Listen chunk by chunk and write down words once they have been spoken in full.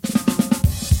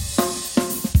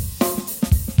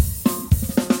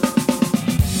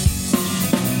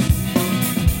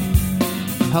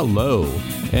Hello,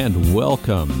 and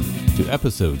welcome to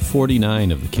episode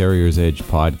 49 of the Carrier's Edge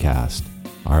podcast,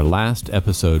 our last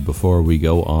episode before we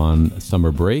go on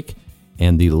summer break,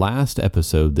 and the last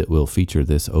episode that will feature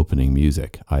this opening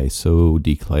music, I so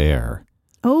declare.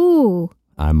 Oh.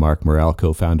 I'm Mark Morrell,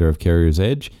 co-founder of Carrier's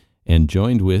Edge, and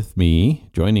joining me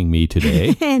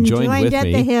today, and joined at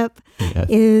the hip, yes,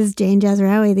 is Jane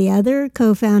Jazraoui, the other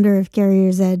co-founder of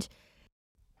Carrier's Edge.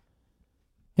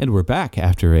 And we're back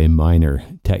after a minor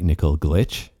technical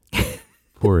glitch.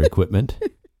 Poor equipment.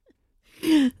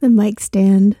 The mic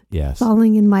stand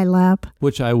falling in my lap.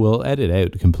 Which I will edit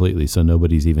out completely so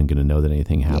nobody's even going to know that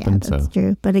anything happened. Yeah, that's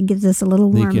true. But it gives us a little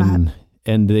warm-up.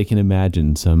 And they can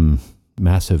imagine some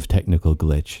massive technical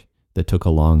glitch that took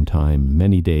a long time,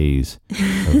 many days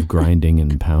of grinding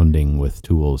and pounding with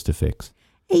tools to fix.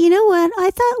 Hey, you know what?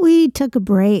 I thought we took a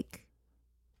break.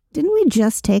 Didn't we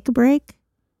just take a break?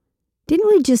 Didn't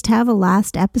we just have a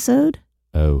last episode?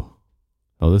 Oh,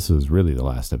 this is really the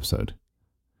last episode.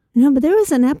 No, but there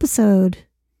was an episode.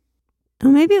 Oh,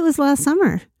 maybe it was last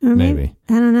summer. Or maybe.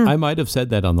 I don't know. I might have said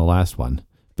that on the last one.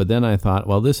 But then I thought,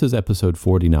 well, this is episode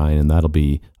 49, and that'll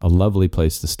be a lovely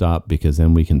place to stop because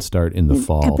then we can start in the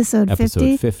fall. Episode 50?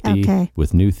 Episode 50 okay.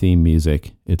 With new theme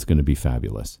music. It's going to be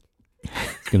fabulous.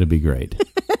 It's going to be great.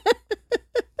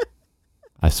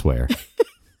 I swear.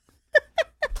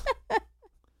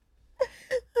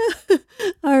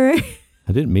 All right.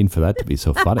 I didn't mean for that to be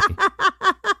so funny.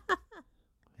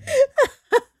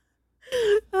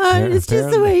 It's just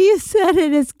the way you said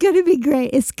it. It's going to be great.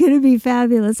 It's going to be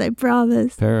fabulous. I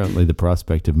promise. Apparently, the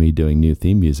prospect of me doing new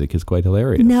theme music is quite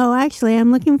hilarious. No, actually,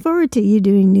 I'm looking forward to you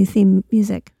doing new theme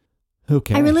music.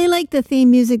 Okay. I really like the theme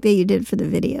music that you did for the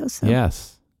video. So.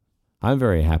 Yes. I'm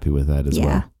very happy with that as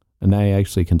well. And I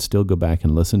actually can still go back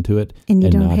and listen to it and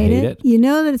you don't not hate it. You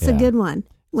know that it's a good one.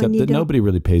 Except that nobody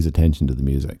really pays attention to the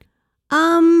music.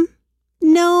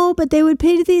 No, but they would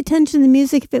pay the attention to the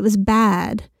music if it was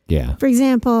bad. Yeah. For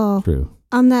example, true.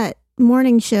 On that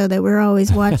morning show that we're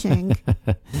always watching,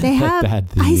 they have, bad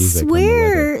theme I music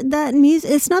swear that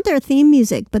music, it's not their theme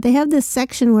music, but they have this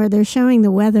section where they're showing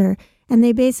the weather and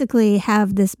they basically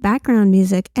have this background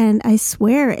music. And I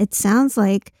swear it sounds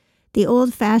like the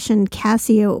old fashioned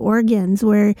Casio organs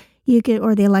where you could,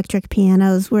 or the electric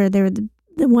pianos where they're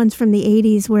the ones from the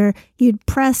 80s where you'd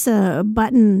press a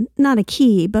button, not a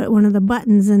key, but one of the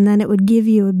buttons, and then it would give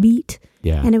you a beat.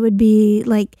 Yeah. And it would be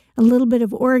like a little bit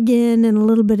of organ and a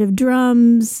little bit of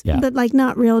drums, but like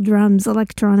not real drums,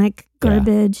 electronic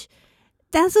garbage. Yeah.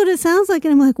 That's what it sounds like.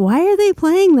 And I'm like, why are they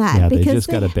playing that? Yeah, because they just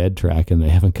got a bed track and they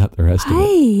haven't cut the rest of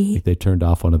it. Like they turned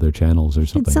off one of their channels or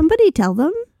something. Did somebody tell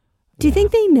them? Do you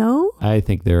think they know? I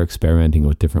think they're experimenting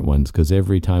with different ones because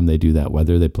every time they do that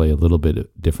weather, they play a little bit of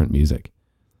different music.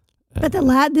 But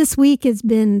this week has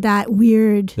been that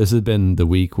weird. This has been the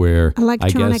week where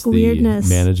electronic I guess weirdness.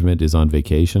 The management is on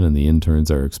vacation and the interns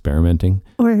are experimenting.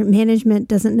 Or management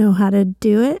doesn't know how to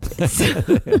do it.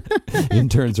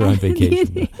 Interns are on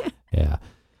vacation. Yeah.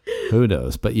 Who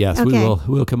knows? But yes,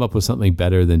 we'll come up with something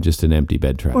better than just an empty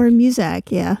bed track. Or music,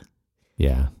 yeah.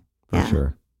 Yeah, for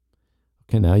sure.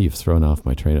 Okay, now you've thrown off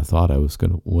my train of thought.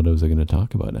 What was I going to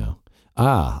talk about now?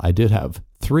 I did have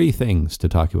 3 things to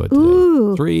talk about today.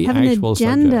 Ooh, 3 have actual an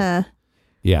agenda. subjects.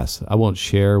 Yes, I won't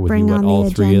share with you what all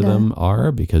 3 of them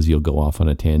are because you'll go off on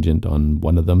a tangent on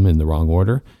one of them in the wrong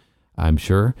order, I'm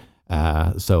sure.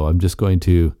 So I'm just going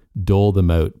to dole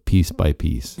them out piece by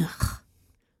piece. Ugh.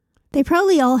 They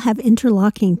probably all have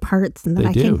interlocking parts and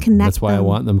I can connect That's why I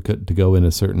want them to go in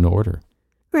a certain order.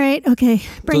 Right. Okay.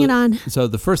 Bring it on. So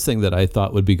the first thing that I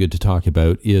thought would be good to talk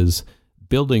about is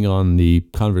building on the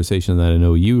conversation that I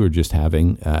know you were just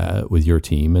having with your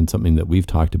team and something that we've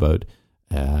talked about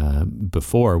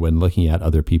before when looking at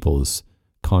other people's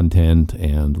content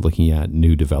and looking at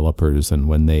new developers and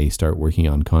when they start working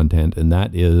on content. And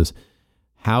that is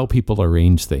how people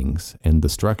arrange things and the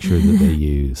structure that they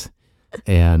use.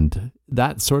 And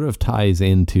that sort of ties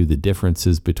into the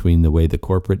differences between the way the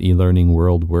corporate e-learning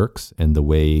world works and the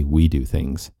way we do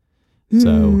things.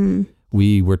 So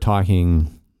we were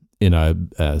talking in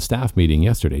a staff meeting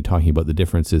yesterday, talking about the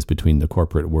differences between the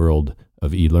corporate world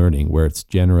of e-learning, where it's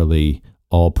generally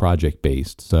all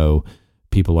project-based. So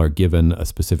people are given a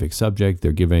specific subject,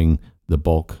 they're giving the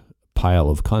bulk pile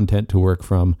of content to work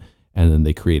from, and then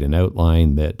they create an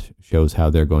outline that shows how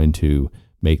they're going to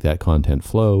make that content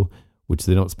flow, which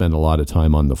they don't spend a lot of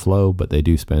time on the flow, but they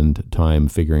do spend time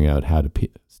figuring out how to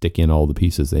stick in all the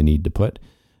pieces they need to put.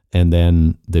 And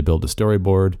then they build a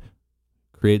storyboard,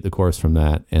 create the course from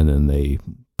that, and then they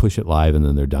push it live and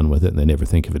then they're done with it and they never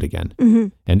think of it again. Mm-hmm.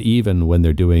 And even when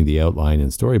they're doing the outline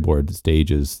and storyboard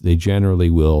stages, they generally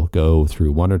will go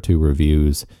through 1 or 2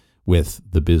 reviews with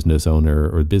the business owner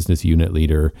or business unit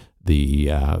leader,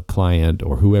 the client,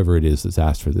 or whoever it is that's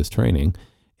asked for this training.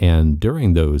 And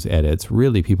during those edits,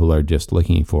 really people are just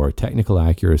looking for technical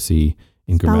accuracy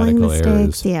in grammatical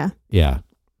errors. Yeah.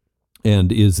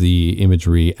 And is the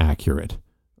imagery accurate?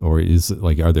 Or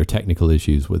are there technical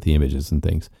issues with the images and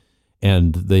things?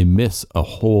 And they miss a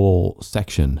whole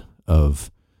section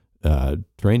of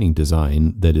training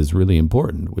design that is really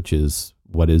important, which is,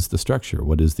 what is the structure?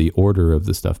 What is the order of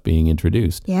the stuff being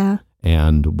introduced? Yeah.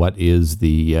 And what is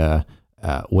the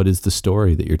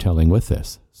story that you're telling with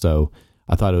this? So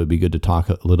I thought it would be good to talk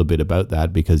a little bit about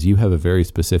that, because you have a very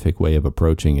specific way of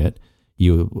approaching it.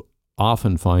 You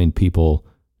often find people,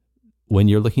 when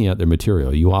you're looking at their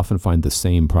material, you often find the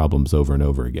same problems over and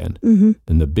over again. Mm-hmm.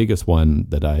 And the biggest one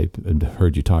that I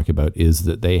heard you talk about is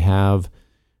that they have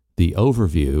the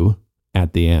overview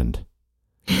at the end.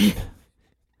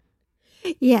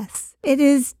 Yes, it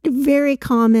is very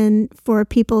common for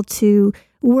people to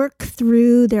work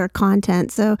through their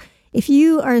content. So if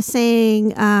you are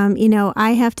saying,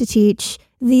 I have to teach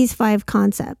these 5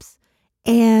 concepts,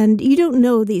 and you don't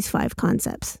know these 5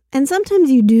 concepts, and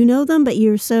sometimes you do know them, but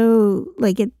you're so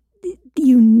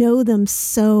you know them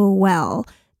so well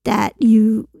that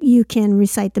you can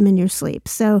recite them in your sleep.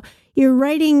 So you're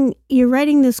writing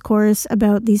this course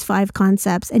about these 5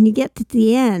 concepts, and you get to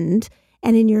the end,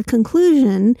 and in your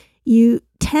conclusion, you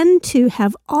tend to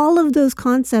have all of those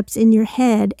concepts in your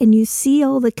head, and you see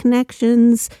all the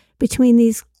connections between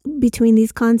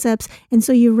these concepts, and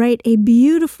so you write a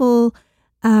beautiful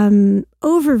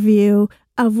overview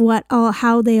of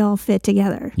how they all fit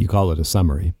together. You call it a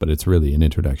summary, but it's really an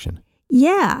introduction.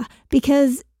 Yeah,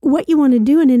 because what you want to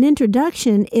do in an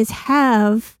introduction is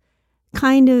have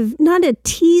kind of not a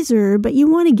teaser, but you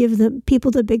want to give the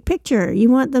people the big picture. You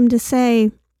want them to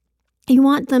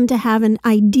have an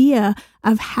idea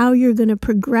of how you're going to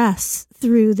progress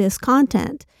through this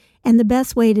content. And the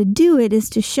best way to do it is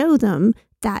to show them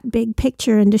that big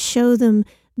picture and to show them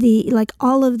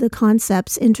all of the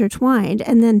concepts intertwined,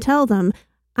 and then tell them,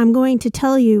 I'm going to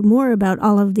tell you more about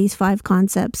all of these 5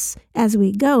 concepts as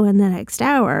we go in the next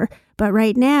hour. But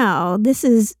right now, this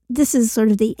is sort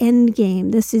of the end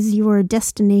game. This is your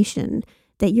destination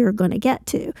that you're going to get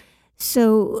to.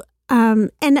 So, and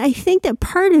I think that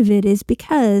part of it is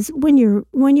because when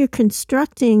you're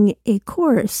constructing a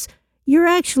course, you're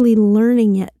actually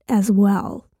learning it as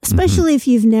well. Especially if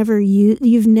you've never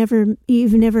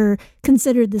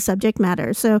considered the subject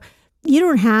matter. So you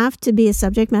don't have to be a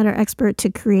subject matter expert to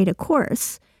create a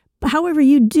course. However,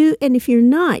 you do, and if you're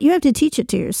not, you have to teach it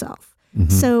to yourself. Mm-hmm.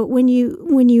 So when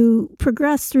you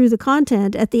progress through the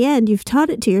content, at the end, you've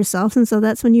taught it to yourself, and so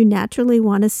that's when you naturally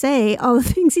want to say all the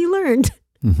things you learned.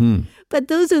 Mm-hmm. But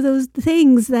those are those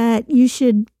things that you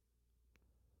should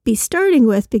be starting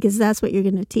with, because that's what you're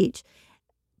going to teach.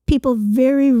 People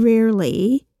very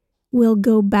rarely will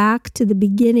go back to the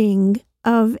beginning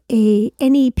of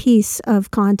any piece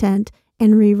of content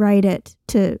and rewrite it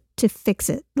to fix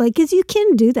it. Because you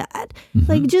can do that.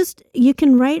 Mm-hmm. You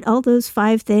can write all those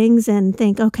 5 things and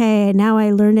think, okay, now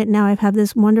I learned it. Now I have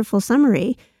this wonderful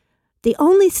summary. The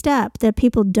only step that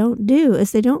people don't do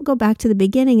is they don't go back to the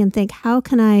beginning and think, how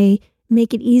can I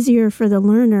make it easier for the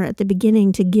learner at the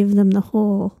beginning to give them the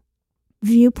whole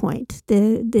viewpoint,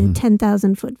 the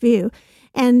 10,000 foot view.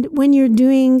 And when you're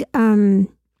doing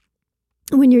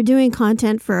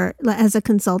content as a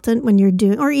consultant,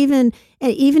 or even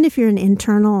if you're an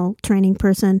internal training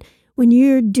person, when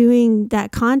you're doing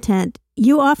that content,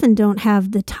 you often don't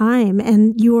have the time,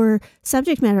 and your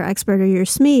subject matter expert or your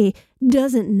SME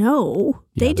doesn't know.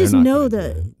 Yeah, they just know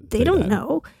they don't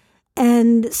know.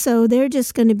 And so they're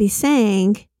just going to be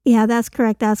saying, yeah, that's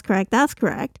correct, that's correct, that's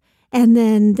correct. And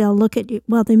then they'll look at you.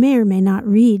 Well, they may or may not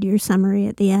read your summary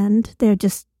at the end. They're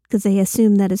just, because they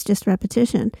assume that it's just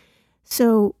repetition.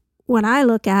 So what I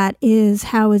look at is,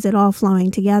 how is it all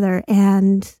flowing together?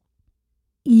 And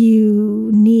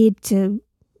you need to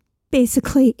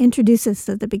basically introduce this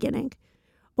at the beginning,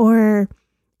 or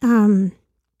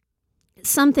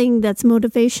something that's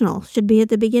motivational should be at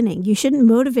the beginning. You shouldn't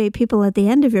motivate people at the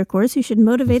end of your course. You should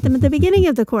motivate them at the beginning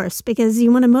of the course, because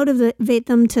you want to motivate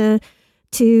them to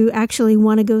actually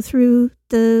want to go through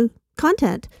the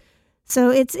content.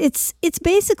 So it's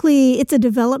basically a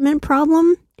development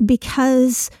problem,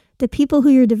 because the people who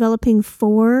you're developing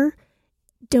for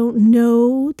don't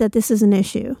know that this is an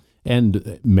issue.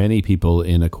 And many people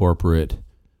in a corporate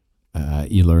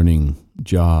e-learning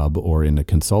job or in a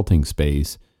consulting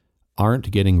space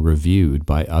aren't getting reviewed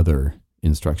by other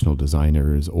instructional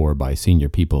designers or by senior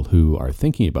people who are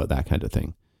thinking about that kind of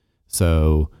thing.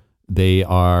 So they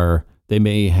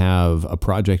may have a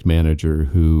project manager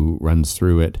who runs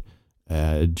through it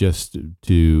just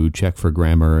to check for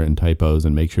grammar and typos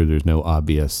and make sure there's no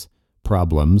obvious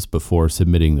problems before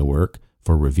submitting the work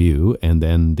for review. And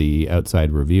then the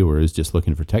outside reviewer is just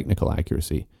looking for technical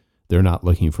accuracy. They're not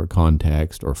looking for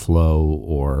context or flow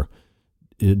or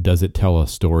does it tell a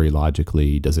story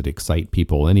logically? Does it excite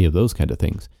people? Any of those kind of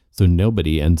things. So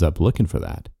nobody ends up looking for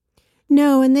that.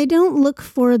 No, and they don't look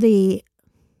for the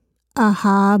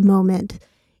aha moment.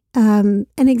 An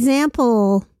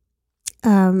example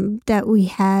that we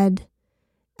had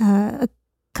a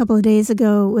couple of days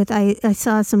ago I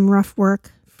saw some rough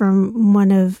work from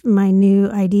one of my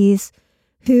new IDs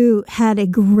who had a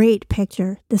great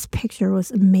picture. This picture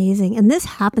was amazing. And this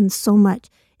happens so much,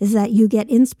 is that you get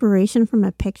inspiration from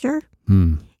a picture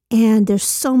and there's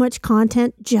so much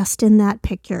content just in that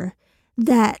picture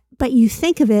but you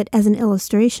think of it as an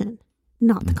illustration,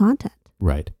 not the content.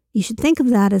 Right. You should think of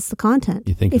that as the content.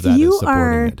 You think of that as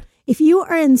supporting it. If you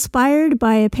are inspired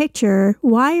by a picture,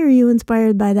 why are you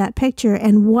inspired by that picture,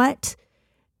 and what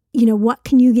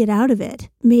can you get out of it?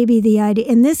 Maybe the idea,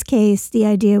 in this case, the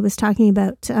idea was talking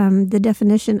about the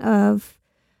definition of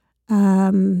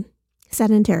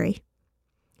sedentary.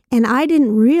 And I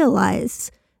didn't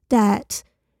realize that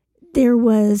there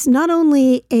was not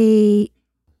only a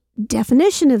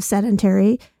definition of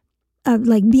sedentary, of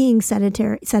like being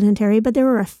sedentary, but there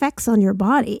were effects on your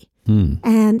body.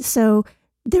 And so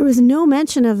there was no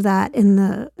mention of that in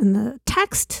the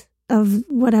text of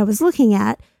what I was looking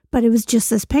at, but it was just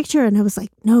this picture. And I was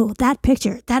like, no, that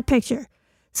picture.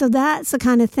 So that's the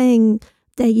kind of thing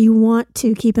that you want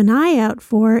to keep an eye out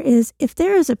for, is if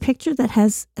there is a picture that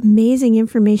has amazing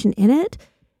information in it,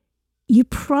 you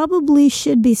probably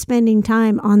should be spending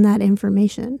time on that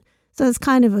information. So it's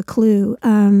kind of a clue.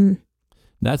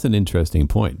 That's an interesting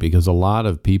point, because a lot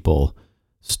of people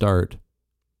start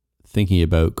thinking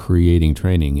about creating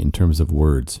training in terms of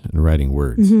words and writing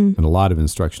words. And a lot of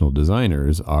instructional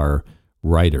designers are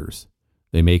writers.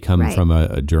 They may come from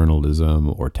a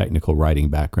journalism or technical writing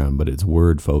background, but it's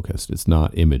word focused. It's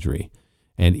not imagery.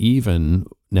 And even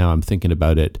now I'm thinking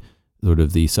about it, sort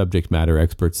of the subject matter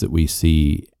experts that we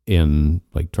see in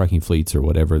like trucking fleets or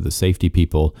whatever, the safety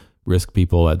people, risk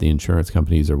people at the insurance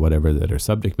companies or whatever that are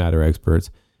subject matter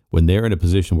experts, when they're in a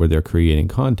position where they're creating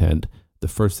content, the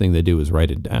first thing they do is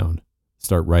write it down,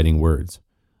 start writing words.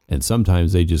 And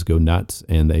sometimes they just go nuts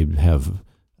and they have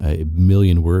a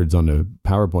million words on a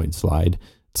PowerPoint slide.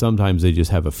 Sometimes they just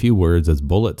have a few words as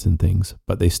bullets and things,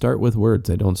 but they start with words.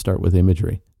 They don't start with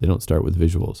imagery. They don't start with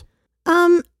visuals.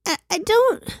 I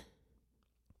don't.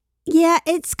 Yeah,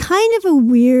 it's kind of a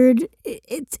weird.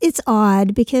 It's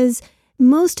odd because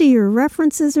most of your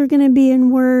references are going to be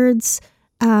in words.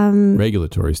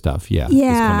 Regulatory stuff, is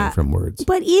coming from words.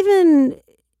 But even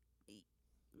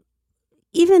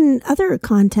other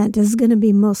content is going to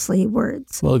be mostly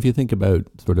words. Well, if you think about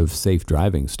sort of safe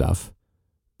driving stuff,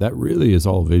 that really is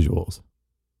all visuals.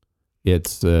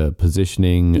 It's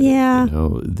positioning,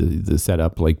 the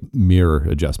setup, like mirror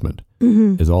adjustment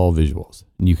is all visuals.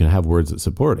 And you can have words that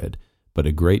support it, but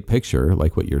a great picture,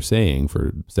 like what you're saying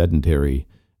for sedentary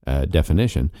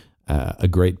definition, a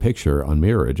great picture on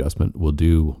mirror adjustment will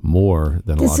do more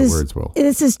than a lot of words will.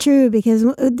 This is true, because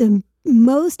the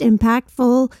most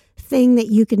impactful thing that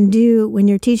you can do when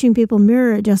you're teaching people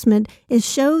mirror adjustment is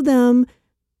show them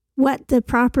what the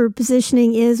proper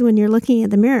positioning is when you're looking at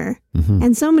the mirror.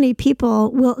 And so many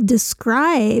people will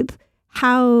describe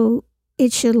how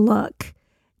it should look.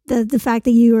 The fact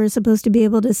that you are supposed to be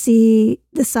able to see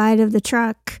the side of the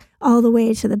truck all the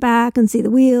way to the back and see the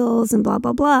wheels and blah,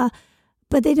 blah, blah.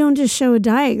 But they don't just show a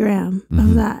diagram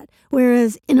of that.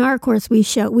 Whereas in our course,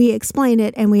 we explain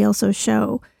it, and we also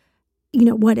show,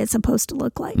 what it's supposed to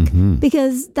look like,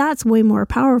 because that's way more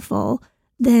powerful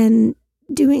than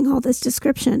doing all this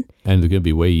description. And it's going to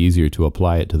be way easier to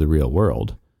apply it to the real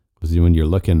world, because when you're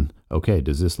looking, okay,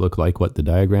 does this look like what the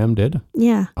diagram did?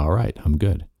 Yeah. All right, I'm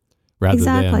good. Rather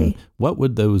than what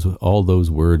would all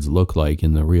those words look like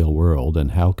in the real world,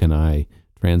 and how can I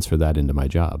transfer that into my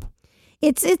job?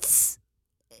 It's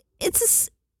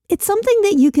something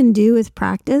that you can do with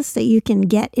practice, that you can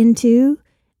get into.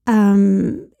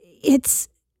 And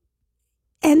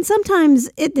sometimes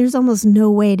there's almost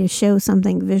no way to show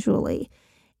something visually.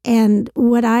 And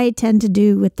what I tend to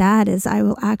do with that is I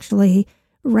will actually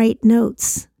write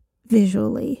notes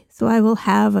visually. So I will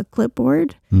have a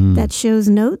clipboard that shows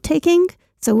note taking.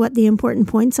 So what the important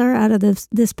points are out of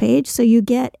this page. So you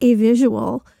get a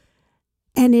visual,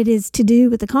 and it is to do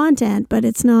with the content, but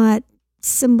it's not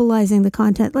symbolizing the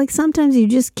content. Like sometimes you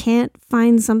just can't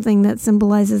find something that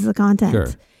symbolizes the content. Sure.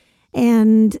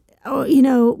 And,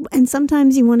 and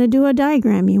sometimes you want to do a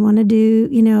diagram. You want to do,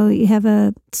 you have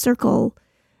a circle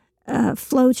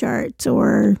flow chart,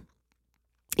 or,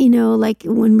 like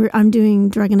when I'm doing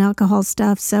drug and alcohol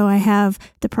stuff. So I have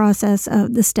the process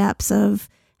of the steps of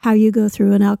how you go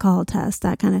through an alcohol test,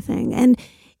 that kind of thing. And,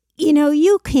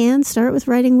 you can start with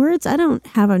writing words. I don't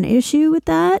have an issue with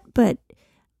that, but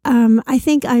I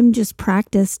think I'm just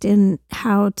practiced in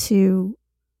how to,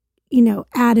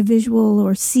 add a visual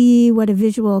or see what a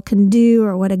visual can do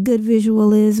or what a good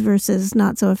visual is versus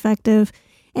not so effective.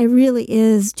 It really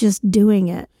is just doing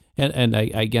it. And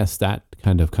I guess that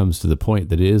kind of comes to the point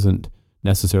that it isn't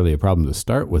necessarily a problem to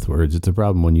start with words. It's a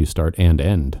problem when you start and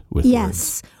end with words.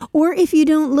 Yes. Or if you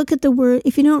don't look at the word,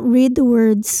 if you don't read the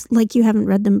words like you haven't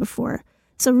read them before.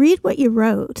 So read what you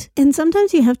wrote. And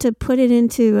sometimes you have to put it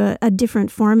into a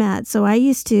different format. So I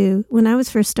used to, when I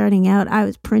was first starting out, I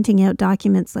was printing out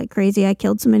documents like crazy. I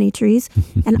killed so many trees.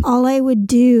 And all I would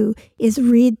do is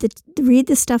read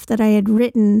the stuff that I had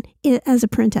written as a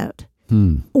printout.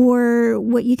 Or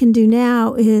what you can do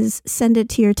now is send it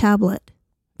to your tablet.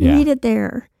 Yeah. Read it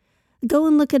there. Go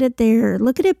and look at it there.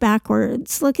 Look at it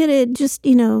backwards. Look at it just,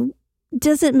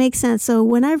 does it make sense? So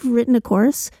when I've written a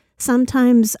course,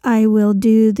 sometimes I will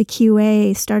do the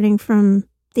QA starting from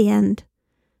the end.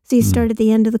 So you start at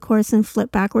the end of the course and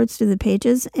flip backwards through the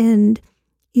pages, and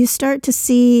you start to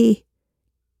see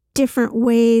different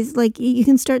ways. Like you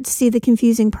can start to see the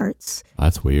confusing parts.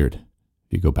 That's weird.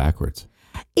 You go backwards.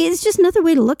 It's just another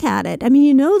way to look at it. I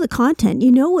mean, the content,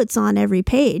 what's on every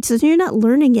page. So you're not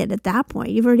learning it at that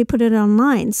point. You've already put it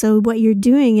online. So what you're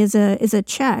doing is a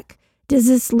check. Does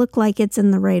this look like it's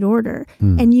in the right order?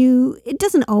 And it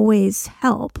doesn't always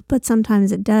help, but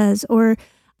sometimes it does. Or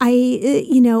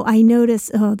I notice,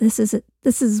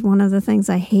 this is one of the things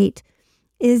I hate,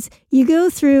 is you go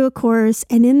through a course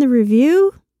and in the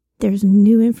review, there's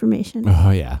new information.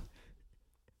 Oh, yeah.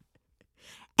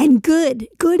 And good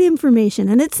information.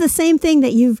 And it's the same thing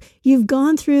that you've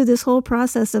gone through this whole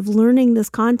process of learning this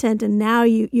content, and now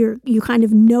you kind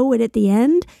of know it at the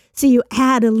end. So you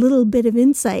add a little bit of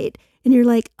insight, and you're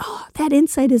like, oh, that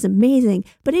insight is amazing,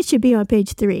 but it should be on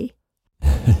page 3.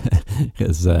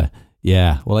 Because,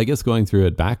 well, I guess going through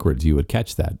it backwards, you would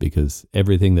catch that, because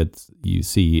everything that you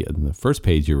see in the first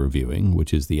page you're reviewing,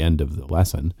 which is the end of the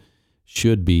lesson,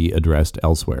 should be addressed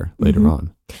elsewhere later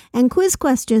on. And quiz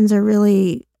questions are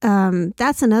really,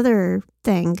 that's another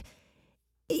thing.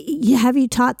 Have you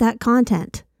taught that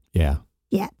content? Yeah.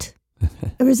 Yet?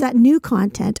 Or is that new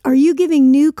content? Are you giving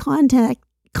new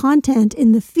content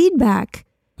in the feedback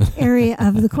area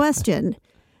of the question?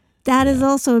 That is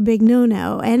also a big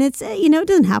no-no. And it's, it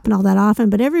doesn't happen all that often,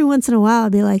 but every once in a while I'll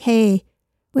be like, hey,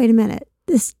 wait a minute.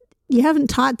 You haven't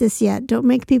taught this yet. Don't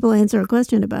make people answer a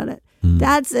question about it.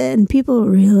 And people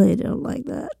really don't like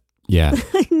that. Yeah.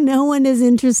 No one is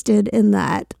interested in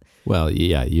that. Well,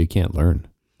 yeah, you can't learn.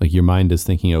 Like your mind is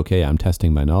thinking, okay, I'm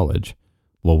testing my knowledge.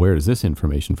 Well, where is this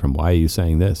information from? Why are you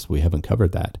saying this? We haven't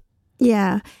covered that.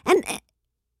 Yeah.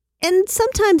 And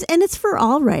sometimes, and it's for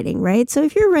all writing, right? So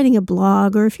if you're writing a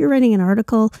blog or if you're writing an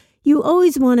article, you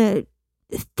always want to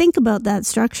think about that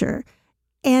structure.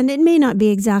 And it may not be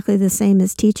exactly the same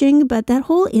as teaching, but that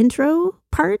whole intro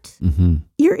part,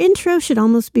 your intro should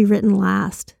almost be written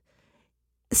last.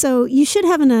 So you should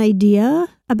have an idea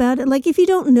about it. Like if you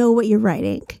don't know what you're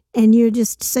writing and you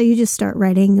just start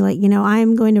writing, like,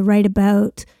 I'm going to write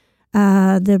about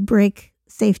the brake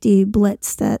safety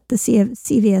blitz that the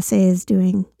CVSA is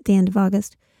doing at the end of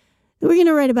August. We're going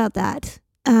to write about that.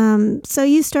 So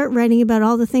you start writing about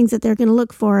all the things that they're going to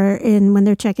look for when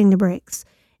they're checking the brakes.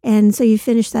 And so you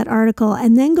finish that article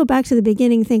and then go back to the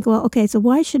beginning, think, well, okay, so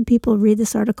why should people read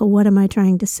this article? What am I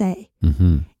trying to say?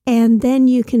 And then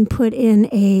you can put in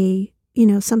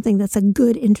something that's a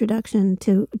good introduction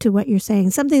to what you're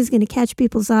saying. Something that's going to catch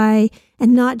people's eye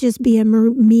and not just be a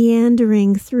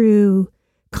meandering through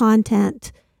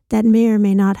content that may or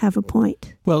may not have a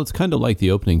point. Well, it's kind of like the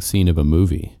opening scene of a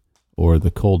movie or the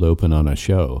cold open on a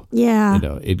show. Yeah.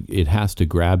 It has to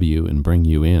grab you and bring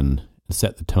you in,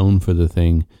 set the tone for the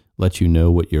thing, let you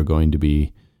know what you're going to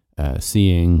be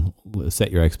seeing,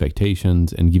 set your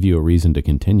expectations, and give you a reason to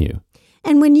continue.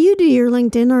 And when you do your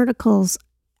LinkedIn articles,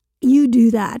 you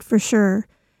do that for sure.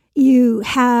 You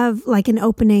have like an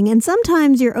opening, and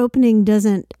sometimes your opening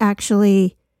doesn't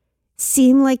actually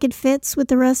seem like it fits with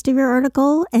the rest of your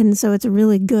article. And so it's a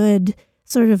really good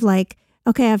sort of like,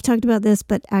 okay, I've talked about this,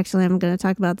 but actually I'm going to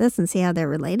talk about this and see how they're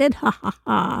related. Ha ha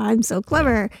ha, I'm so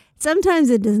clever. Sometimes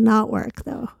it does not work,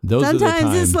 though.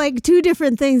 Sometimes it's like two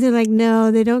different things. They're like, no,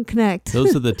 they don't connect.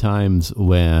 Those are the times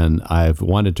when I've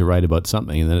wanted to write about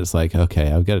something, and then it's like,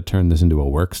 okay, I've got to turn this into a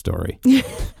work story.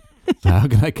 How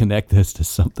can I connect this to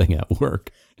something at work?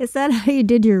 Is that how you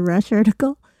did your Rush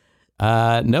article?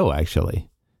 No, actually.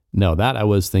 No, that I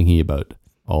was thinking about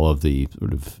all of the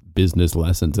sort of business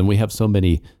lessons, and we have so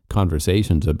many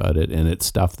conversations about it, and it's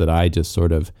stuff that I just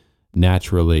sort of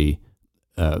naturally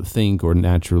think or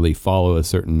naturally follow a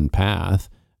certain path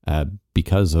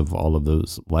because of all of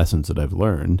those lessons that I've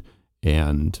learned.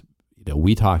 And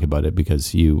we talk about it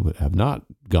because you have not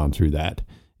gone through that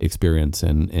experience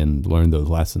and learned those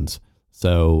lessons.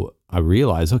 So I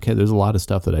realize, okay, there's a lot of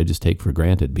stuff that I just take for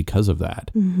granted because of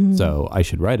that. Mm-hmm. So I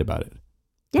should write about it.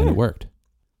 Yeah. And it worked.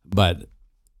 But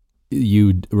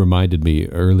you reminded me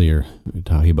earlier,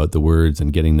 talking about the words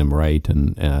and getting them right.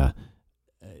 And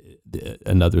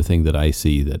another thing that I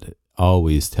see that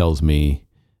always tells me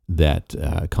that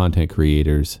content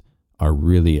creators are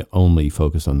really only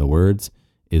focused on the words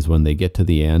is when they get to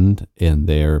the end, and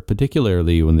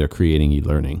particularly when they're creating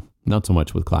e-learning, not so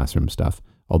much with classroom stuff,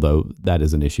 although that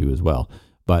is an issue as well.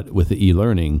 But with the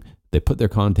e-learning, they put their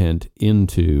content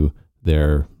into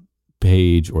their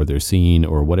page or their scene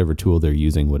or whatever tool they're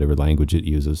using, whatever language it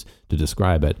uses to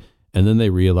describe it. And then they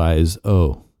realize,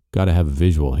 oh, got to have a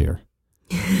visual here.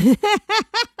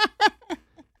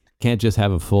 Can't just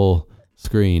have a full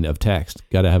screen of text.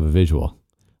 Got to have a visual.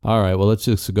 All right, well, let's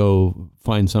just go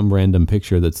find some random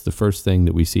picture that's the first thing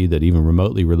that we see that even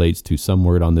remotely relates to some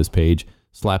word on this page,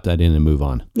 slap that in and move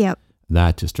on. Yep.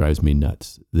 That just drives me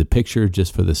nuts. The picture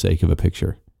just for the sake of a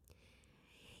picture.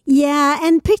 Yeah,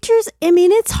 and pictures, I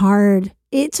mean, it's hard.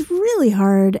 It's really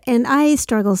hard. And I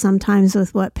struggle sometimes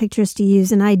with what pictures to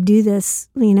use. And I do this,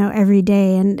 every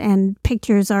day. And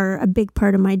pictures are a big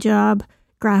part of my job,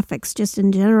 graphics just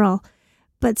in general.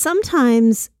 But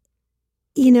sometimes,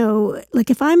 like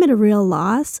if I'm at a real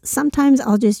loss, sometimes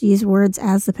I'll just use words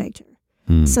as the picture.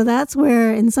 So that's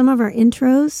where in some of our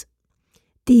intros,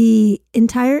 the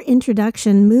entire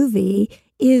introduction movie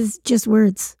is just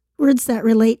words that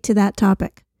relate to that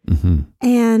topic. Mm-hmm.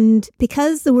 And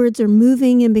because the words are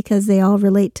moving and because they all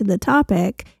relate to the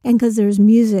topic and because there's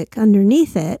music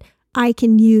underneath it, I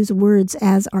can use words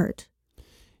as art.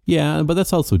 Yeah, but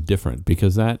that's also different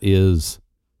because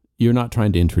you're not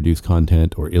trying to introduce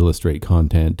content or illustrate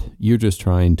content. You're just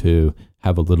trying to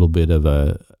have a little bit of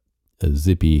a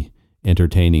zippy,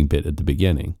 entertaining bit at the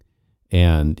beginning.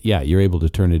 And yeah, you're able to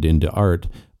turn it into art.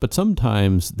 But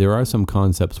sometimes there are some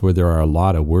concepts where there are a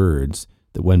lot of words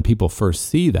that when people first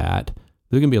see that,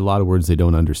 there are going to be a lot of words they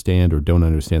don't understand or don't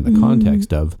understand the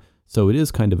context of. So it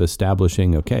is kind of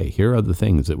establishing, okay, here are the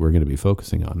things that we're going to be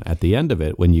focusing on. At the end of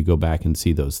it, when you go back and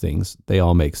see those things, they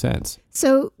all make sense.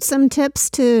 So some tips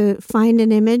to find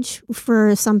an image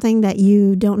for something that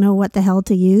you don't know what the hell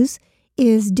to use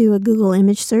is do a Google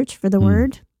image search for the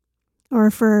word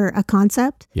or for a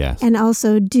concept. Yes. And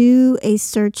also do a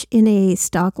search in a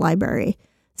stock library.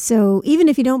 So even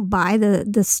if you don't buy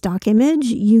the stock image,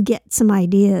 you get some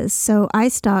ideas. So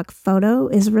iStock Photo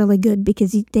is really good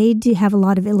because they do have a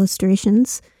lot of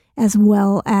illustrations as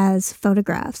well as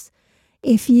photographs.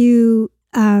 If you,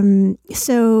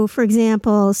 so for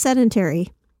example, sedentary,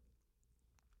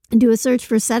 do a search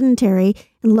for sedentary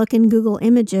and look in Google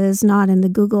Images, not in the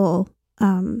Google,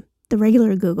 the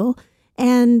regular Google,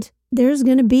 and there's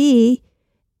going to be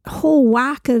whole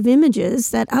whack of images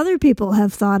that other people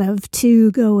have thought of to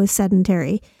go with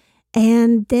sedentary.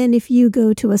 And then if you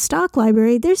go to a stock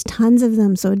library, there's tons of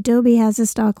them. So Adobe has a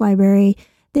stock library.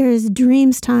 There's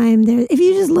Dreamstime. If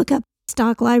you just look up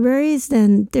stock libraries,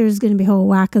 then there's going to be a whole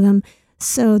whack of them.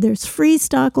 So there's free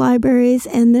stock libraries,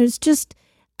 and there's just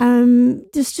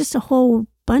a whole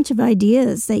bunch of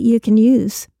ideas that you can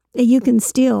use, that you can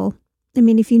steal. I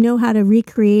mean, if you know how to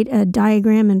recreate a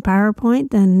diagram in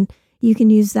PowerPoint, then you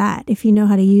can use that. If you know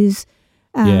how to use...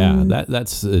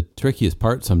 that's the trickiest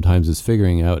part sometimes is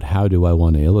figuring out how do I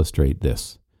want to illustrate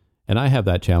this. And I have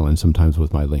that challenge sometimes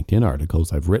with my LinkedIn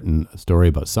articles. I've written a story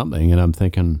about something and I'm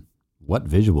thinking, what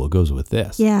visual goes with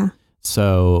this? Yeah.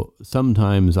 So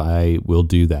sometimes I will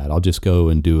do that. I'll just go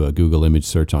and do a Google image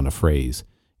search on a phrase,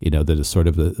 that is sort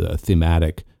of a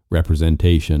thematic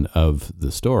representation of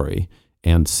the story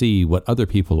and see what other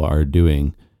people are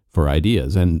doing for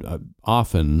ideas. And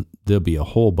often there'll be a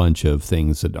whole bunch of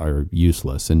things that are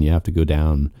useless and you have to go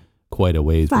down quite a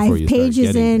ways before you start getting 5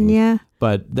 pages in, things. Yeah.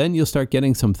 But then you'll start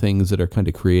getting some things that are kind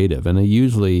of creative. And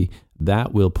usually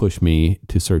that will push me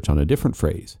to search on a different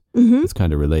phrase. Mm-hmm. It's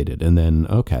kind of related. And then,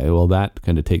 okay, well, that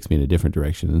kind of takes me in a different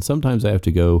direction. And sometimes I have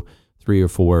to go 3 or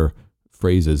 4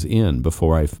 phrases in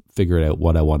before I figure out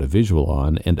what I want a visual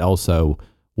on, and also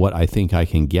what I think I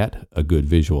can get a good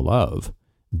visual of.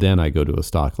 Then I go to a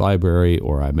stock library,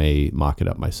 or I may mock it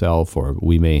up myself, or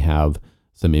we may have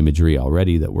some imagery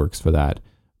already that works for that.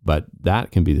 But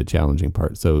that can be the challenging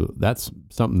part. So that's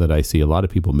something that I see a lot of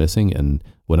people missing. And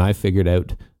when I figured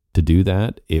out to do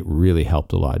that, it really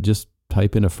helped a lot. Just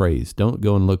type in a phrase. Don't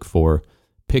go and look for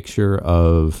picture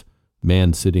of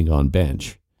man sitting on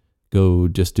bench. Go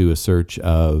just do a search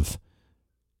of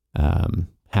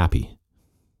happy,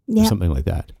 or something like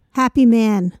that. Happy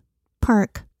man,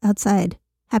 park, outside.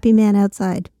 Happy man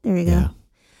outside. There you go. Yeah.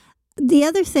 The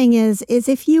other thing is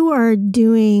if you are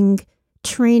doing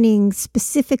training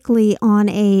specifically on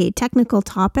a technical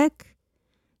topic,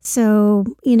 so,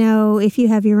 if you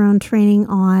have your own training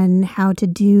on how to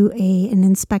do an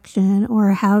inspection,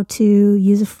 or how to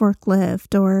use a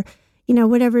forklift, or,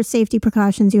 whatever safety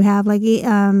precautions you have, like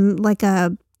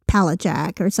a pallet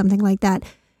jack or something like that,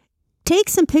 take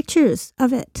some pictures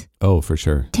of it. Oh, for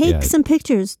sure. Take some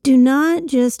pictures. Do not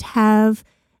just have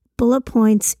bullet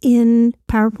points in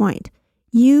PowerPoint.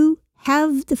 You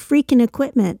have the freaking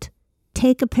equipment.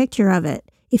 Take a picture of it.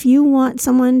 If you want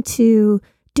someone to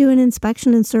do an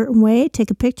inspection in a certain way, take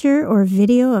a picture or a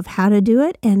video of how to do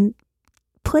it and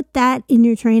put that in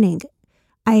your training.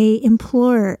 I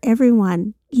implore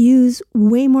everyone, use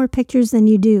way more pictures than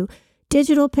you do.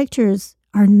 Digital pictures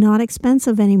are not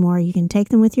expensive anymore. You can take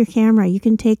them with your camera. You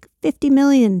can take 50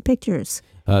 million pictures.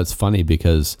 It's funny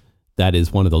because that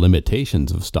is one of the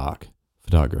limitations of stock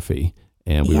photography.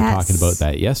 And we were talking about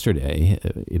that yesterday.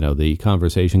 The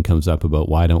conversation comes up about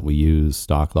why don't we use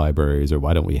stock libraries, or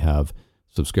why don't we have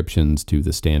subscriptions to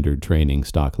the standard training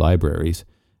stock libraries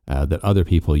that other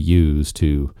people use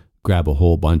to grab a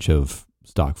whole bunch of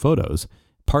stock photos.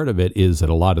 Part of it is that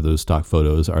a lot of those stock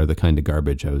photos are the kind of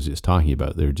garbage I was just talking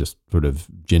about. They're just sort of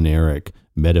generic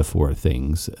metaphor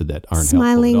things that aren't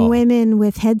smiling helpful at all. Women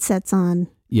with headsets on.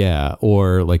 Yeah,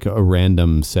 or like a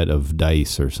random set of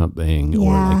dice or something,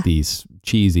 or like these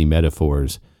cheesy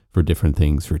metaphors for different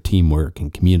things, for teamwork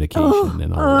and communication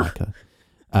and all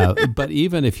that. But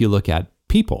even if you look at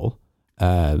people,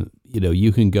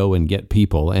 you can go and get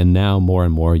people, and now more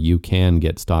and more you can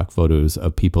get stock photos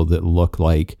of people that look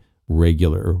like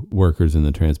regular workers in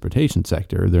the transportation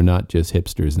sector. They're not just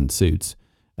hipsters in suits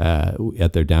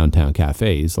at their downtown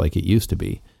cafes like it used to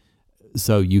be.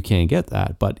 So you can get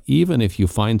that. But even if you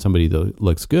find somebody that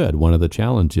looks good, one of the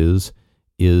challenges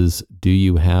is, do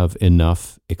you have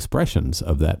enough expressions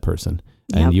of that person?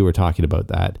 Yep. And you were talking about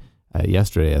that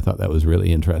yesterday. I thought that was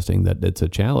really interesting, that it's a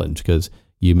challenge, because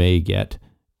you may get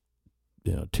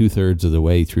 2/3 of the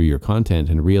way through your content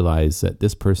and realize that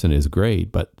this person is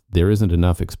great, but there isn't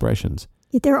enough expressions.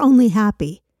 They're only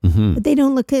happy, but they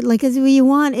don't look good. Like, as what you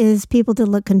want is people to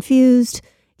look confused.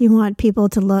 You want people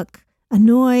to look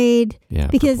annoyed,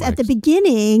 because perplexed. At the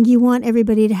beginning you want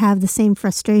everybody to have the same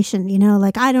frustration,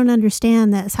 like, I don't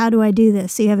understand this, how do I do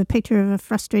this? So you have a picture of a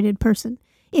frustrated person,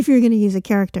 if you're going to use a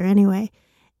character anyway,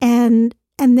 and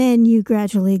then you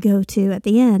gradually go to, at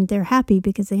the end, they're happy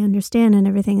because they understand and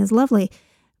everything is lovely.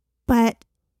 But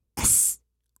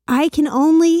I can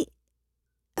only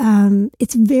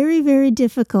it's very, very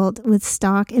difficult with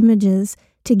stock images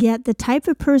to get the type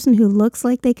of person who looks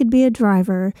like they could be a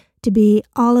driver to be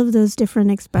all of those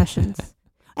different expressions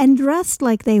and dressed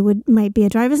like they might be a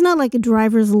driver. It's not like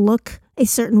drivers look a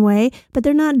certain way, but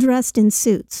they're not dressed in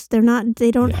suits. They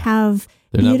don't have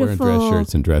They're beautiful, not wearing dress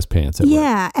shirts and dress pants at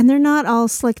work. And they're not all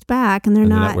slicked back, and they're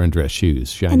not wearing dress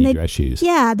shoes, shiny dress shoes.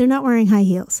 Yeah, they're not wearing high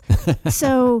heels.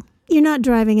 So you're not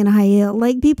driving in a high heel.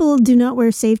 Like, people do not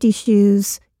wear safety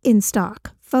shoes in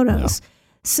stock photos. No.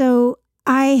 So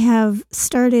I have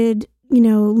started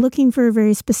looking for a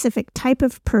very specific type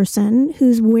of person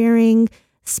who's wearing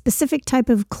specific type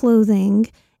of clothing,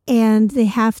 and I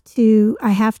have to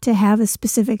have a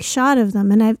specific shot of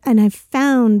them. And I've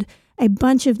found a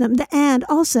bunch of them. And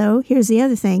also, here's the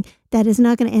other thing, that is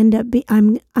not going to end up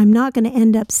I'm not going to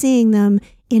end up seeing them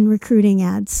in recruiting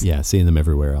ads. Yeah, seeing them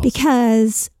everywhere else.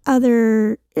 Because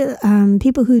other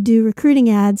people who do recruiting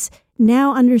ads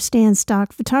now understand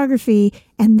stock photography,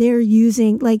 and they're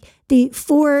using, like, the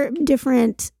 4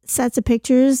 different sets of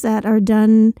pictures that are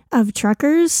done of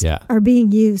truckers are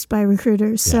being used by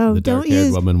recruiters. Yeah, so the don't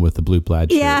use woman with the blue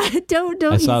plaid shirt. Yeah, don't.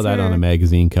 I saw that on a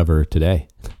magazine cover today.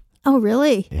 Oh,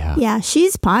 really? Yeah. Yeah,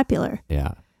 she's popular.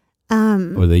 Yeah.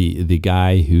 Or the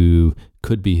guy who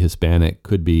could be Hispanic,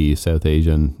 could be South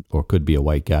Asian, or could be a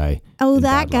white guy. Oh,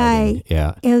 that guy. Lighting.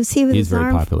 Yeah. He with He's his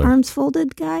very popular. Arms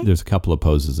folded guy? There's a couple of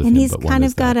poses of and him. He's kind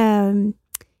of got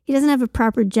he doesn't have a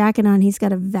proper jacket on. He's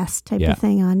got a vest type of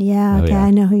thing on. Yeah, okay, I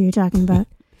know who you're talking about.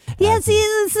 Yeah, see,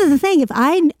 this is the thing.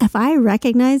 If I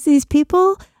recognize these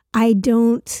people, I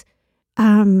don't.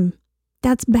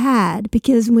 That's bad,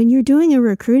 because when you're doing a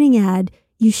recruiting ad,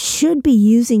 you should be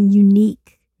using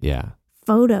unique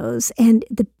photos, and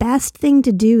the best thing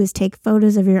to do is take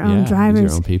photos of your own drivers,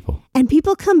 your own people. And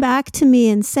people come back to me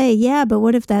and say, "Yeah, but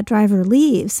what if that driver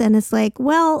leaves?" And it's like,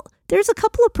 well, there's a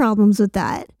couple of problems with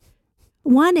that.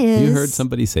 One is, you heard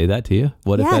somebody say that to you.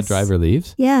 What if that driver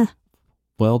leaves? Yeah.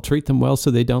 Well, treat them well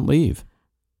so they don't leave.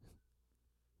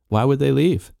 Why would they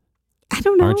leave? I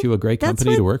don't know. Aren't you a great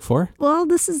company to work for? Well,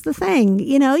 this is the thing.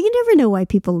 You never know why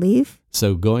people leave.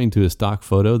 So going to a stock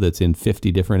photo that's in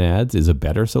 50 different ads is a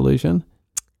better solution?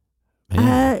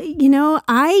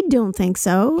 I don't think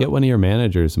so. Get one of your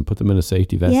managers and put them in a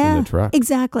safety vest in the truck.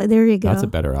 Exactly. There you go. That's a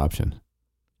better option.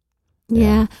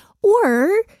 Yeah.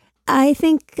 Or I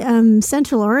think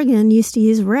Central Oregon used to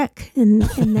use Rick in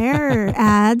their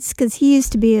ads, because he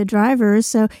used to be a driver.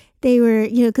 So they were,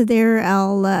 because they were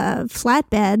all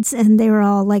flatbeds, and they were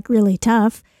all like really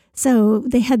tough. So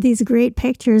they had these great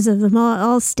pictures of them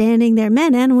all standing there,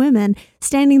 men and women,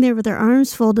 standing there with their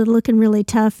arms folded, looking really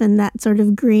tough, and that sort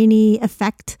of grainy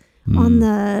effect on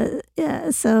the,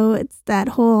 so it's that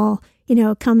whole,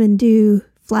 come and do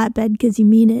flatbed because you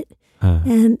mean it.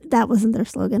 And that wasn't their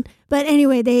slogan. But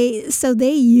anyway,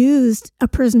 they used a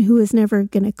person who was never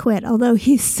going to quit, although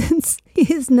he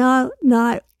is not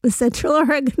with Central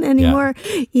Oregon anymore.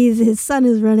 Yeah. His son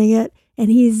is running it,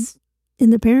 and he's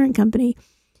in the parent company.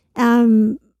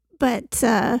 But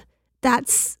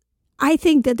I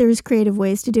think that there's creative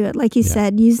ways to do it. Like you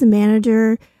said, use the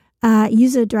manager,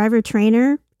 use a driver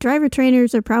trainer. Driver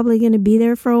trainers are probably going to be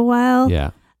there for a while.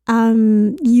 Yeah.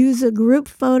 Use a group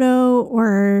photo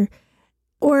or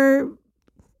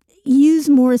use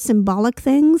more symbolic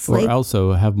things. Or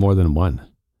also have more than one.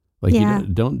 Like you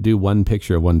don't do one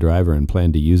picture of one driver and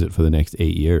plan to use it for the next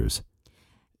 8 years.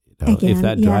 Again, if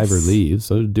that driver leaves,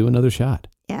 so do another shot.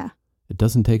 Yeah. It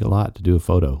doesn't take a lot to do a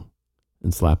photo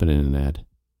and slap it in an ad.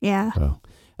 Yeah. So,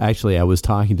 actually, I was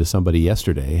talking to somebody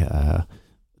yesterday,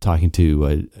 talking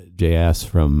to JS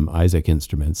from Isaac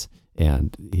Instruments,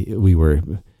 and we were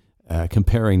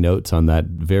comparing notes on that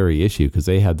very issue, because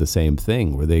they had the same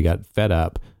thing where they got fed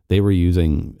up. They were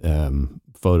using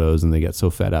photos, and they got so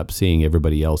fed up seeing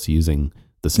everybody else using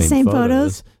the same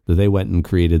photos that they went and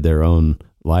created their own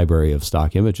library of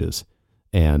stock images.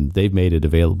 And they've made it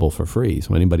available for free.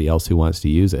 So anybody else who wants to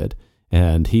use it.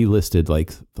 And he listed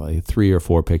like 3 or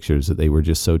 4 pictures that they were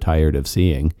just so tired of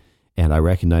seeing. And I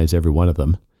recognize every one of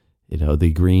them.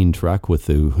 The green truck with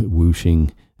the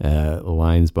whooshing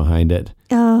lines behind it,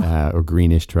 or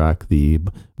greenish truck, the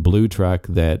blue truck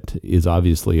that is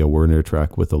obviously a Werner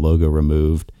truck with the logo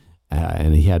removed.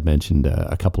 And he had mentioned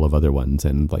a couple of other ones,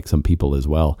 and like some people as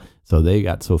well. So they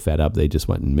got so fed up, they just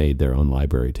went and made their own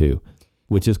library too.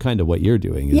 Which is kind of what you're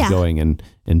doing, is going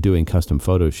and doing custom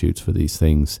photo shoots for these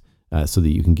things, so that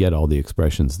you can get all the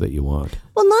expressions that you want.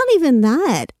 Well, not even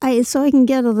that. So I can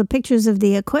get all the pictures of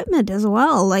the equipment as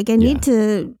well. Like I need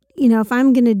to, if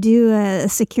I'm going to do a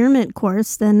securement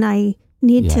course, then I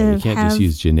need to. You can't just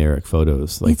use generic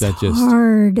photos. Like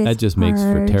that just makes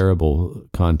for terrible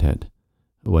content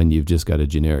when you've just got a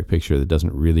generic picture that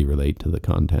doesn't really relate to the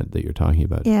content that you're talking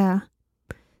about. Yeah.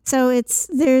 So it's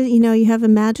there, you have a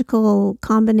magical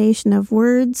combination of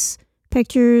words,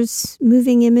 pictures,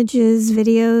 moving images,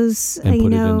 videos. And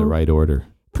put it in the right order.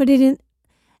 Put it in.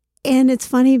 And it's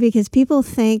funny because people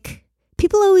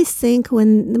always think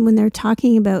when they're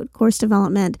talking about course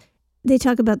development, they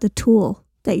talk about the tool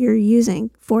that you're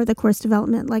using for the course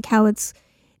development, like how it's,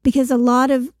 because a lot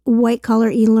of white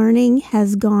collar e-learning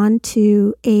has gone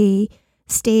to a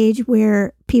stage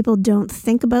where people don't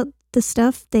think about the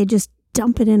stuff. They just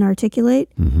dump it in Articulate.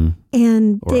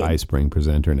 Mm-hmm. Or they, iSpring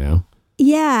Presenter now.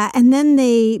 Yeah. And then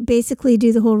they basically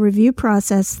do the whole review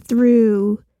process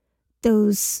through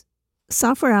those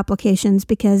software applications,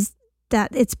 because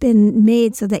that it's been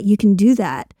made so that you can do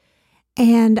that.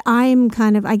 And I'm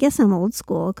I guess I'm old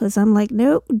school, because I'm like,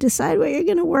 nope, decide what you're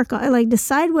going to work on. Like,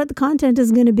 decide what the content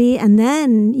is going to be, and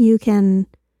then you can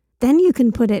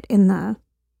put it in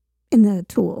the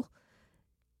tool.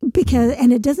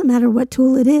 And it doesn't matter what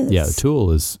tool it is. Yeah, the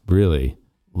tool is really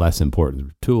less important.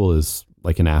 The tool is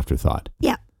like an afterthought.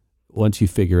 Yeah. Once you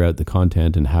figure out the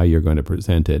content and how you're going to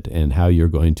present it and how you're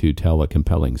going to tell a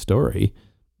compelling story,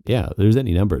 there's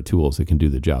any number of tools that can do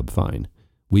the job fine.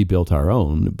 We built our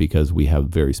own because we have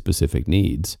very specific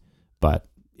needs. But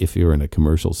if you're in a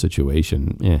commercial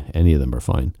situation, any of them are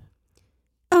fine.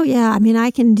 Oh, yeah. I mean,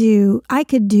 I could do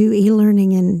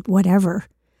e-learning in whatever.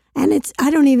 And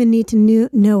I don't even need to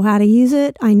know how to use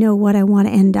it. I know what I want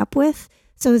to end up with.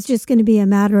 So it's just going to be a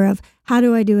matter of How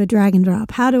do I do a drag and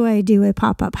drop? How do I do a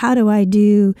pop-up? How do I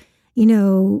do, how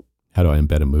do I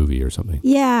embed a movie or something?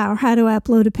 Yeah, or how do I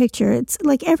upload a picture? It's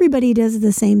like everybody does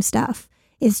the same stuff.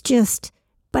 It's just,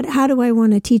 but how do I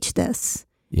want to teach this?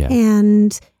 Yeah.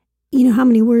 And, how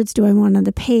many words do I want on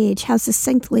the page? How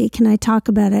succinctly can I talk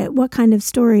about it? What kind of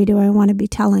story do I want to be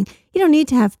telling? You don't need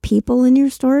to have people in your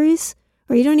stories,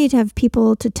 or you don't need to have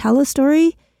people to tell a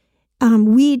story.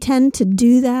 We tend to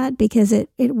do that because it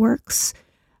works.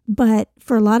 But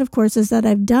for a lot of courses that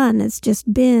I've done, it's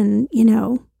just been,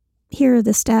 here are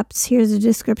the steps. Here's a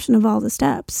description of all the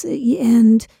steps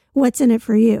and what's in it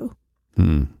for you.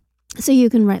 So you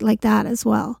can write like that as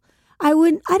well. I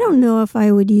don't know if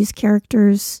I would use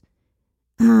characters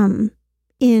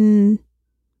in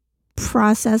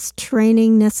process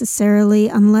training necessarily,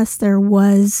 unless there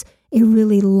was a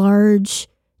really large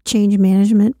change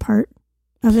management part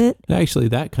of it. Actually,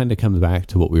 that kind of comes back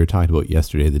to what we were talking about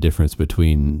yesterday, the difference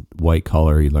between white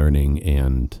collar e-learning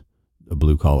and a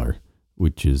blue collar,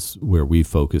 which is where we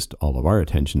focused all of our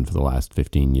attention for the last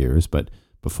 15 years. But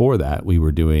before that, we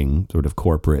were doing sort of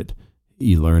corporate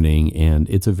e-learning, and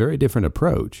it's a very different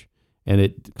approach. And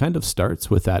it kind of starts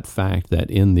with that fact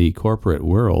that in the corporate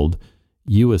world,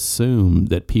 you assume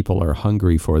that people are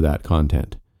hungry for that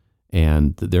content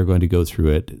and that they're going to go through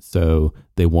it. So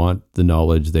they want the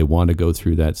knowledge. They want to go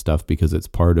through that stuff because it's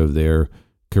part of their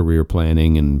career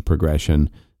planning and progression.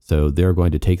 So they're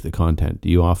going to take the content.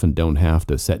 You often don't have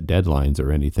to set deadlines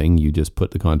or anything. You just put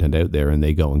the content out there and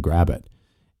they go and grab it.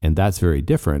 And that's very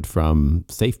different from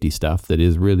safety stuff that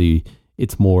is really,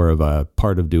 it's more of a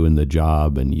part of doing the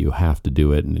job, and you have to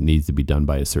do it and it needs to be done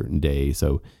by a certain day.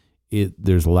 So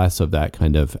there's less of that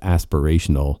kind of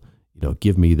aspirational,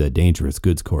 give me the dangerous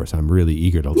goods course. I'm really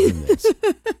eager to learn this.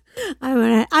 I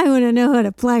want to know how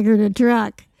to placard a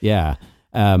truck. Yeah.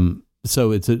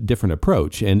 So it's a different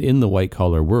approach. And in the white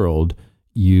collar world,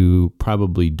 you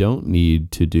probably don't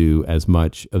need to do as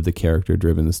much of the character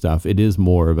driven stuff. It is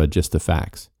more of just the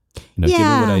facts. Give me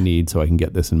what I need so I can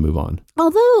get this and move on.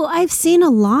 Although I've seen a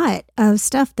lot of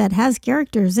stuff that has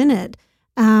characters in it,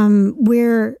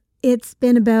 where it's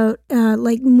been about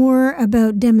more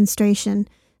about demonstration.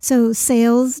 So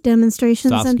sales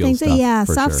demonstrations soft and things. Stuff,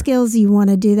 soft sure. skills, you want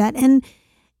to do that. And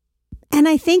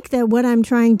I think that what I'm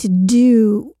trying to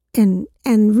do, and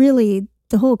really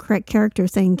the whole correct character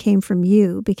thing came from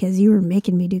you, because you were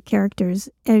making me do characters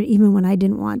even when I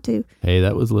didn't want to. Hey,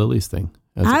 that was Lily's thing.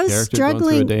 I was struggling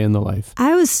going through a day in the life.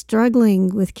 I was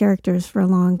struggling with characters for a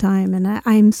long time, and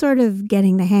I'm sort of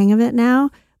getting the hang of it now.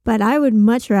 But I would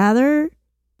much rather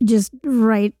just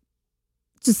write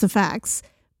just the facts.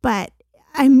 But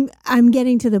I'm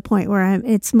getting to the point where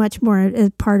it's much more a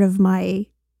part of my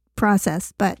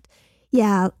process. But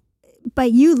yeah,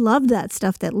 but you loved that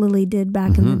stuff that Lily did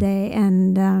back in the day,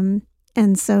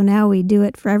 and so now we do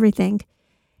it for everything.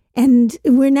 And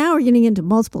we're getting into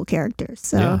multiple characters,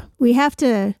 so we have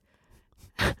to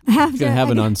have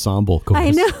an ensemble course.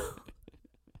 I know.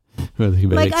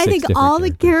 I think all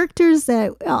the characters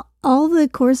all the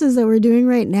courses that we're doing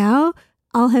right now,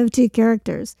 all have two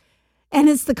characters, and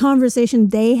it's the conversation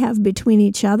they have between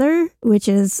each other, which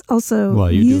is also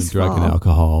you're useful. doing drug and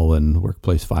alcohol and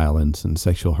workplace violence and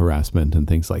sexual harassment and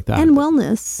things like that, and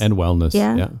wellness.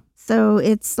 Yeah. So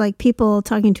it's like people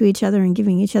talking to each other and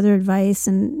giving each other advice,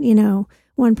 and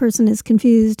one person is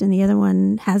confused and the other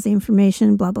one has the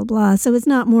information, blah blah blah. So it's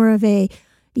not more of a,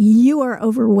 you are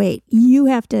overweight, you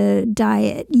have to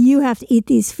diet, you have to eat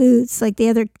these foods. Like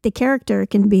the character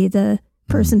can be the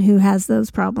person who has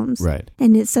those problems, right?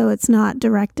 And so it's not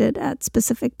directed at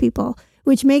specific people,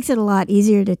 which makes it a lot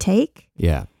easier to take.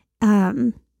 Yeah,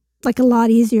 like a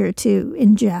lot easier to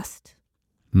ingest.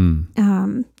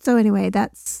 So anyway,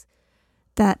 that is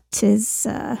that.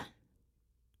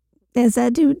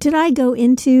 Did I go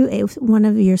into one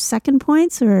of your second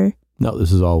points, or no?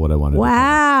 This is all what I wanted.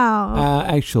 Wow.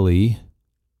 Actually,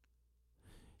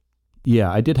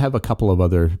 yeah, I did have a couple of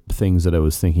other things that I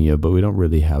was thinking of, but we don't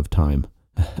really have time.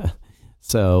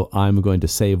 So I'm going to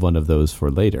save one of those for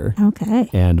later. Okay.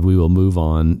 And we will move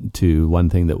on to one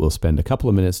thing that we'll spend a couple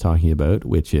of minutes talking about,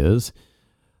 which is,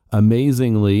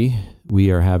 amazingly, we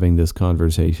are having this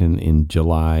conversation in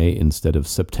July instead of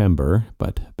September,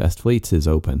 but Best Fleets is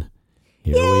open.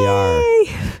 Here we are.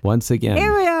 Once again.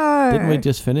 Here we are. Didn't we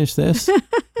just finish this?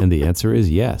 And the answer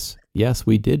is yes. Yes,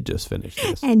 we did just finish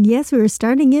this. And yes, we're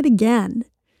starting it again.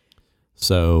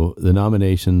 So the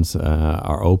nominations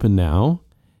are open now,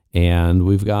 and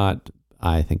we've got,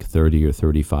 I think, 30 or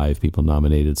 35 people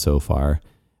nominated so far.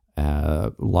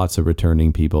 Lots of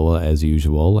returning people as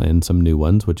usual, and some new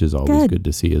ones, which is always good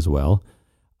to see as well.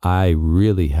 I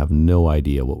really have no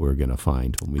idea what we're going to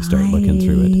find when we start looking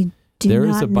through it. There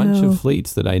is a bunch of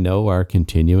fleets that I know are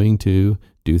continuing to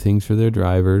do things for their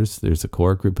drivers. There's a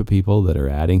core group of people that are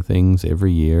adding things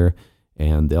every year,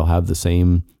 and they'll have the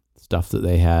same stuff that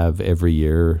they have every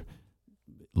year,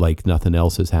 like nothing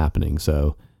else is happening.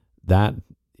 So that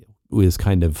is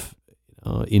kind of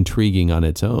intriguing on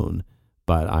its own.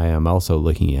 But I am also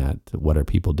looking at what are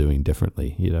people doing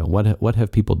differently. What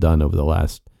have people done over the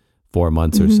last 4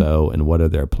 months or so, and what are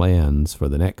their plans for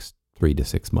the next 3 to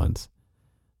 6 months?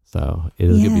 So it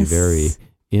is going to be a very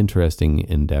interesting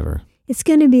endeavor. It's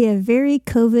going to be a very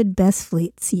COVID best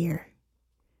fleets year.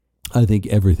 I think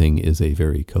everything is a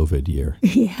very COVID year.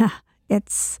 Yeah,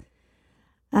 it's,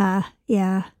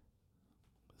 yeah.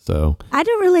 So I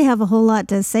don't really have a whole lot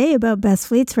to say about best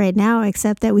fleets right now,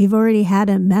 except that we've already had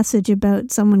a message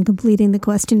about someone completing the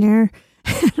questionnaire.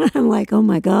 I'm like, oh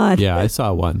my God. Yeah, I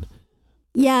saw one.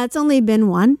 Yeah, it's only been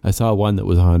one. I saw one that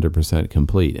was 100%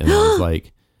 complete, and I was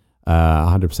like,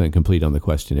 100% complete on the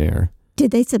questionnaire.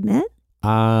 Did they submit?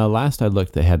 Last I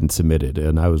looked, they hadn't submitted,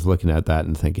 and I was looking at that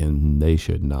and thinking they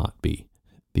should not be,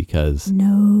 because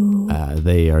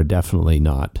they are definitely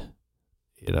not,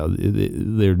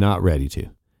 they're not ready to.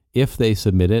 If they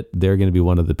submit it, they're going to be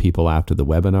one of the people after the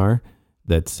webinar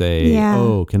that say,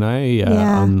 oh, can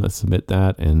I submit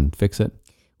that and fix it?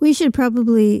 We should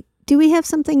probably, do we have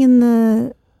something in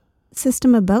the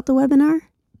system about the webinar?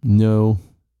 No.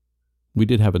 We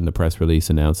did have it in the press release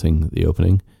announcing the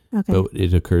opening. Okay. But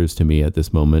it occurs to me at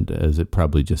this moment, as it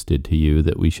probably just did to you,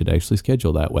 that we should actually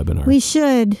schedule that webinar. We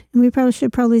should. And we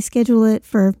should probably schedule it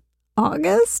for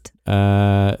August.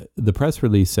 The press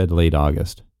release said late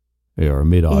August or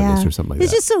mid-August or something like that.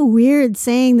 It's just so weird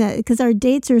saying that because our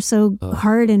dates are so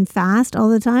hard and fast all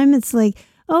the time. It's like,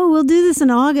 oh, we'll do this in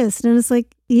August. And it's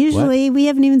like, usually we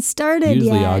haven't even started yet.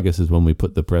 Usually August is when we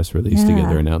put the press release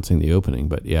together announcing the opening.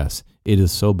 But yes, it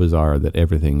is so bizarre that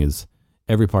every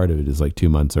part of it is like 2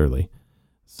 months early.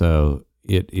 So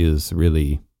it is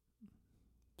really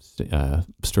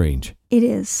strange. It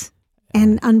is.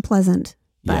 And unpleasant.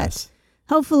 But yes.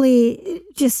 Hopefully,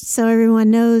 just so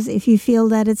everyone knows, if you feel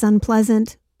that it's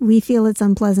unpleasant, we feel it's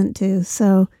unpleasant too.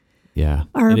 So yeah.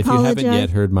 And if you haven't yet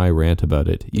heard my rant about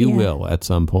it, you will at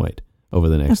some point over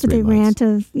the next 3 months. After the rant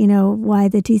of, why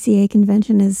the TCA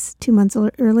convention is 2 months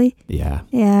early. Yeah.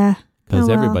 Yeah. Because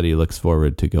everybody looks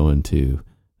forward to going to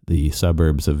the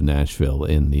suburbs of Nashville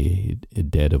in the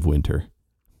dead of winter.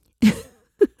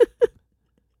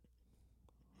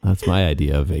 That's my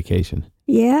idea of vacation.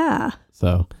 Yeah.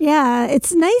 So. Yeah,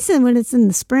 it's nice when it's in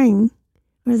the spring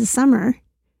or the summer,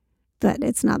 but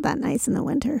it's not that nice in the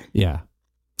winter. Yeah.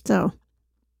 So.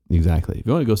 Exactly. If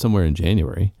you want to go somewhere in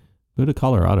January, go to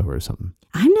Colorado or something.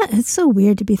 It's so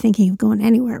weird to be thinking of going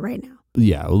anywhere right now.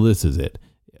 Yeah, well, this is it.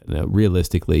 Now,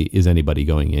 realistically, is anybody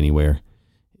going anywhere?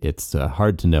 It's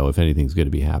hard to know if anything's going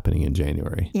to be happening in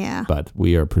January. Yeah. But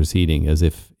we are proceeding as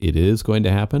if it is going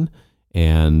to happen.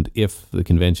 And if the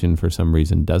convention for some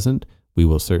reason doesn't, we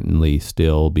will certainly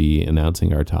still be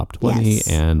announcing our top 20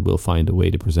 and we'll find a way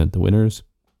to present the winners.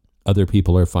 Other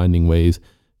people are finding ways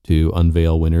to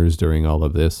unveil winners during all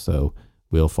of this. So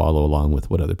we'll follow along with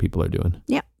what other people are doing.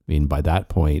 Yep. I mean, by that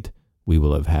point, we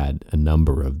will have had a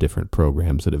number of different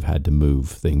programs that have had to move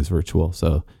things virtual.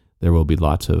 So there will be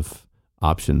lots of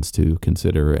options to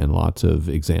consider and lots of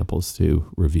examples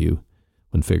to review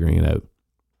when figuring it out.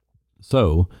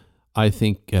 So I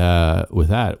think with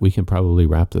that, we can probably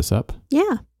wrap this up.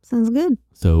 Yeah, sounds good.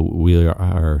 So we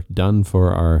are done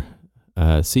for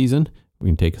our season. We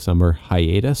can take a summer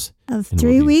hiatus. Of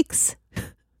 3 weeks?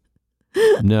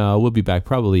 No, we'll be back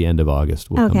probably end of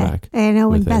August. We'll come back. I know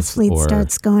when Best Fleet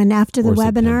starts going after the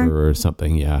webinar. September or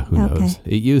something. Yeah, who knows?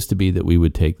 It used to be that we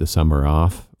would take the summer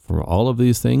off for all of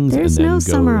these things and then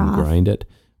go and grind it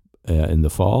in the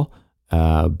fall.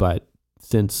 But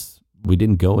since we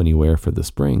didn't go anywhere for the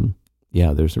spring,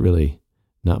 there's really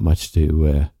not much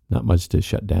to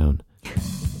shut down.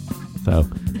 So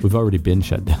we've already been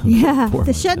shut down. Yeah,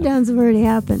 the shutdowns have already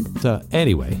happened. So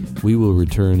anyway, we will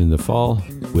return in the fall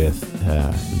with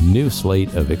a new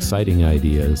slate of exciting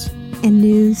ideas. And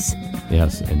news.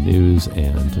 Yes, and news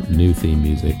and new theme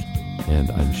music.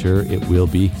 And I'm sure it will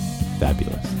be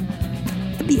fabulous.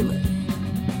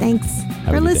 Thanks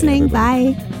for listening.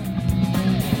 Bye.